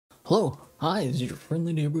Hello, hi, this is your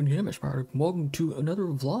friendly neighborhood gamer SpiderEric. Welcome to another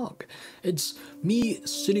vlog. It's me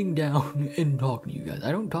sitting down and talking to you guys.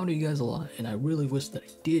 I don't talk to you guys a lot, and I really wish that I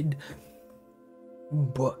did,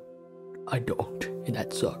 but I don't, and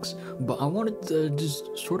that sucks. But I wanted to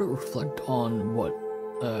just sort of reflect on what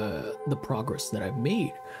the progress that I've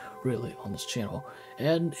made, really, on this channel.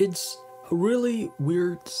 And it's a really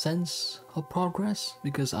weird sense of progress,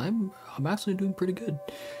 because I'm actually doing pretty good.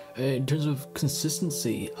 In terms of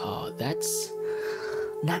consistency, that's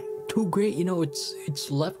not too great. You know,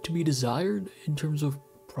 it's left to be desired in terms of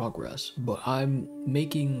progress, but I'm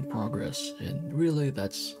making progress, and really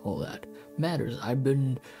that's all that matters. I've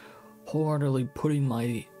been wholeheartedly putting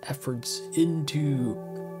my efforts into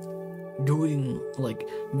doing like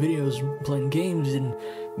videos, playing games, and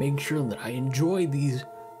making sure that I enjoy these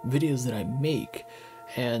videos that I make.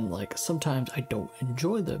 And like sometimes I don't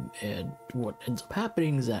enjoy them, and what ends up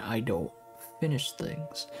happening is that I don't finish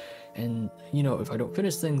things. And you know, if I don't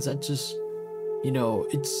finish things, that just, you know,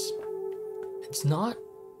 it's not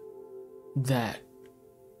that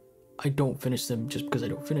I don't finish them just because I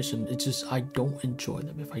don't finish them. It's just I don't enjoy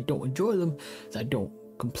them. If I don't enjoy them, then I don't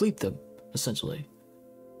complete them, essentially.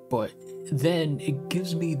 But then it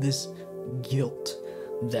gives me this guilt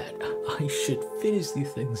that I should finish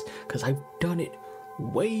these things because I've done it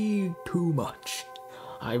way too much.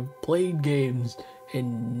 I've played games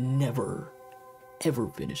and never ever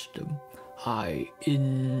finished them. I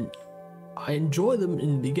enjoy them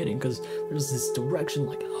in the beginning because there's this direction,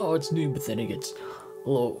 like, oh, it's new, but then it gets a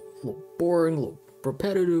little boring, a little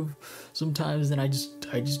repetitive sometimes, and I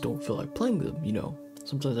just don't feel like playing them, you know.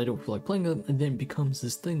 Sometimes I don't feel like playing them, and then it becomes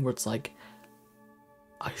this thing where it's like,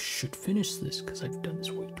 I should finish this because I've done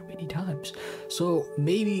this way too many times. So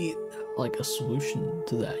maybe like a solution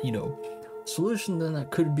to that, you know, solution then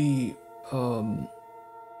that could be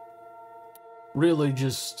really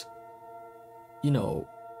just, you know,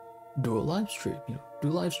 do a live stream, you know, do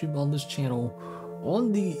a live stream on this channel,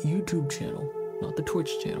 on the YouTube channel, not the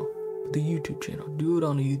Twitch channel, but the YouTube channel. Do it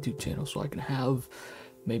on the YouTube channel so I can have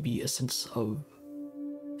maybe a sense of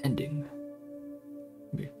ending.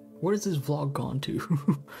 What has this vlog gone to?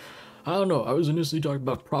 I don't know. I was initially talking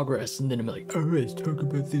about progress, and then I'm like, oh, let's talk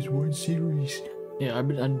about this one series. Yeah,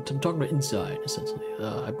 I'm talking about Inside, essentially.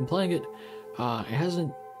 I've been playing it. I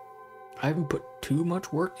haven't put too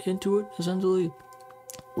much work into it, essentially,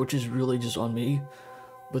 which is really just on me.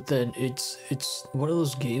 But then it's one of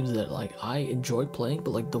those games that like I enjoy playing,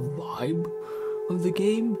 but like the vibe of the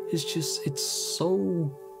game is just, it's a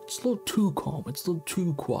little too calm, it's a little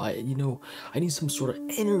too quiet, you know. I need some sort of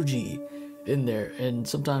energy in there, and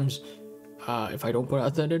sometimes if I don't put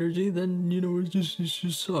out that energy, then, you know, it just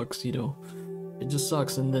sucks, you know. It just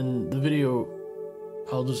sucks, and then the video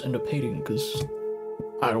I'll just end up hating because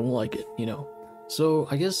I don't like it, you know. So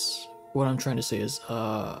I guess what I'm trying to say is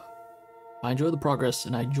I enjoy the progress,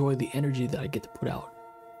 and I enjoy the energy that I get to put out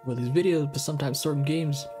with these videos, but sometimes certain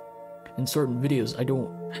games and certain videos I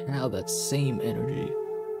don't have that same energy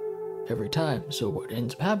every time. So what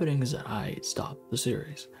ends up happening is that I stop the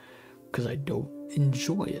series because I don't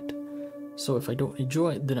enjoy it. So if I don't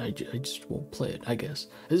enjoy it, then I just won't play it, I guess.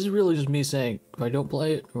 This is really just me saying, if I don't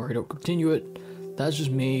play it or I don't continue it, that's just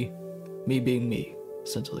me being me,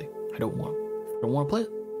 essentially. If I don't want to play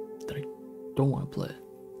it, then I don't want to play it.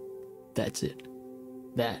 That's it.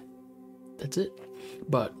 That's it.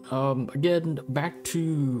 But again, back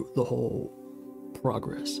to the whole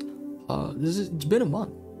progress. It's been a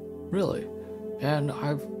month, really, and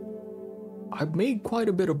I've made quite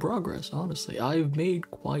a bit of progress, honestly. I've made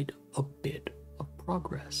quite a bit of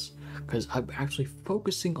progress because I'm actually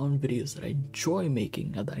focusing on videos that I enjoy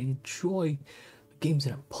making, and that I enjoy the games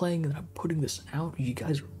that I'm playing, and I'm putting this out. You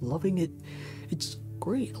guys are loving it. It's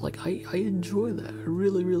great. Like I enjoy that. I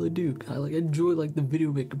really do. I enjoy like the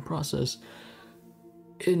video making process,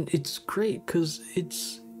 and it's great because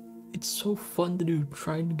it's so fun to do,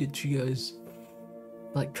 trying to get you guys,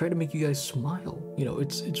 like, try to make you guys smile. You know,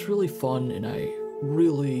 it's really fun, and I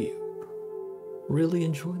really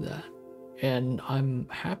enjoy that, and I'm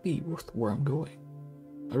happy with where I'm going.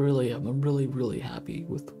 I really am. I'm really happy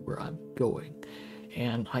with where I'm going,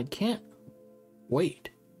 and I can't wait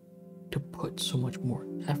to put so much more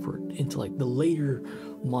effort into like the later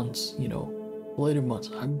months, you know, later months.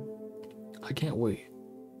 I can't wait.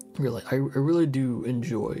 Really, I really do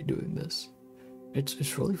enjoy doing this.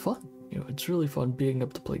 It's really fun. You know, it's really fun being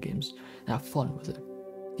able to play games and have fun with it.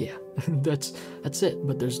 Yeah, that's it.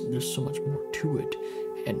 But there's so much more to it,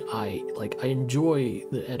 and I enjoy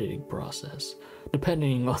the editing process.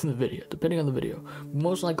 Depending on the video,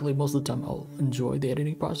 most likely most of the time I'll enjoy the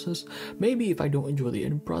editing process. Maybe if I don't enjoy the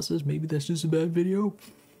editing process, maybe that's just a bad video.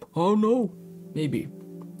 Oh no, maybe.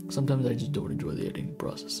 Sometimes I just don't enjoy the editing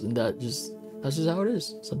process, and that's just how it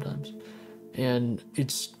is sometimes. And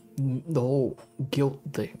it's the whole guilt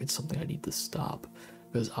thing. It's something I need to stop,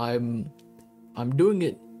 because I'm doing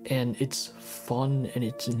it and it's fun and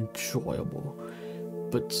it's enjoyable,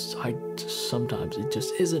 but sometimes it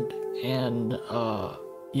just isn't. And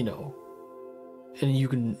you know, and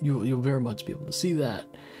you'll very much be able to see that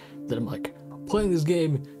I'm like, playing this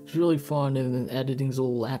game is really fun, and then editing's a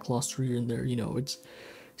little lackluster here and there. You know, it's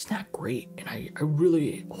not great, and I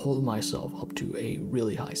really hold myself up to a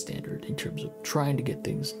really high standard in terms of trying to get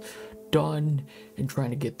things done and trying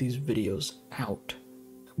to get these videos out.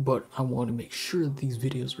 But I want to make sure that these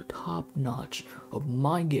videos are top notch of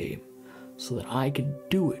my game, so that I can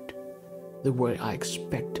do it the way I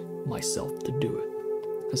expect myself to do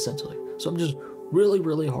it, essentially. So I'm just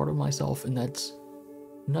really hard on myself, and that's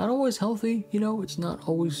not always healthy, you know. It's not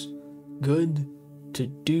always good to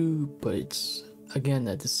do, but it's, again,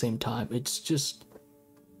 at the same time, it's just,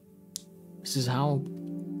 this is how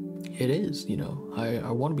it is, you know.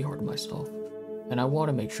 I want to be hard on myself, and I want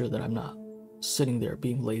to make sure that I'm not sitting there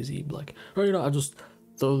being lazy, like, oh, you know, I'll just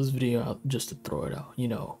throw this video out just to throw it out, you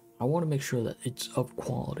know. I want to make sure that it's of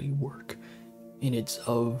quality work, and it's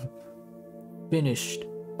of finished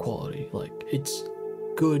quality, like it's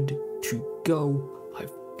good to go.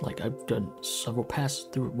 I've done several passes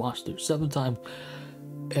through it, watched through several times,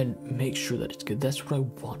 and make sure that it's good. That's what I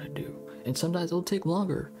want to do. And sometimes it'll take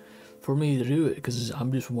longer for me to do it, because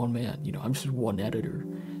I'm just one man, you know. I'm just one editor.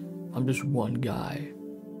 I'm just one guy.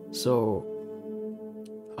 So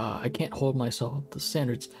I can't hold myself up to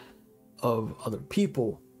standards of other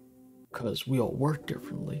people, because we all work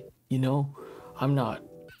differently, you know. I'm not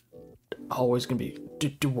always gonna be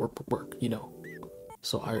do work, you know.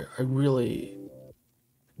 So I really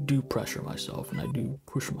do pressure myself, and I do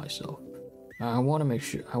push myself. I want to make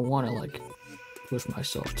sure, I want to like push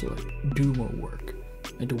myself to like do more work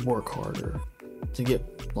and to work harder, to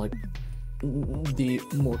get like the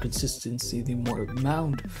more consistency, the more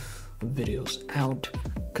amount of videos out,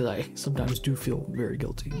 because I sometimes do feel very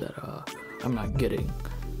guilty that I'm not getting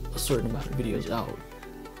a certain amount of videos out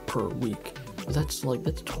per week. But that's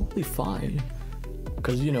totally fine,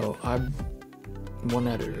 because, you know, I'm one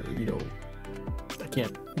editor, you know. I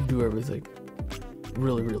can't do everything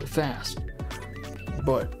really fast,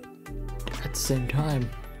 but at the same time,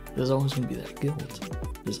 there's always going to be that guilt.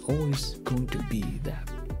 There's always going to be that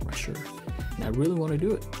pressure, and I really want to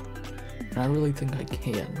do it, and I really think I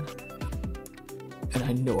can, and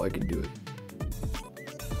I know I can do it,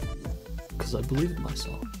 because I believe in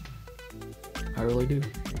myself. I really do.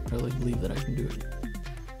 I really believe that I can do it.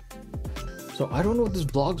 So I don't know what this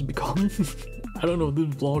vlog's become. I don't know what this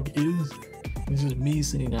vlog is. This is me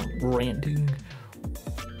sitting down ranting,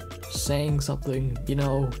 saying something, you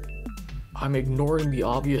know. I'm ignoring the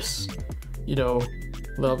obvious, you know,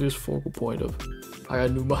 the obvious focal point of I got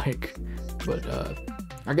a new mic. But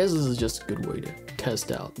I guess this is just a good way to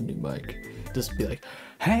test out the new mic. Just be like,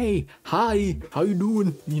 hey, hi, how you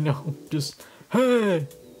doing? You know, just, hey.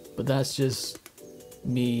 But that's just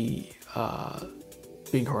me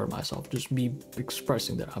being hard on myself, just me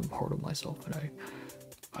expressing that I'm hard on myself, and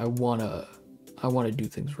I wanna do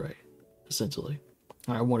things right, essentially.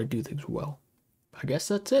 And I want to do things well. I guess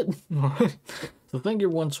that's it. So thank you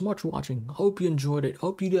everyone so much for watching. Hope you enjoyed it.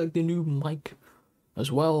 Hope you liked the new mic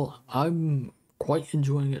as well. I'm quite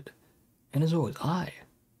enjoying it. And as always, I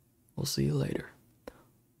will see you later.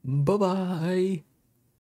 Bye-bye.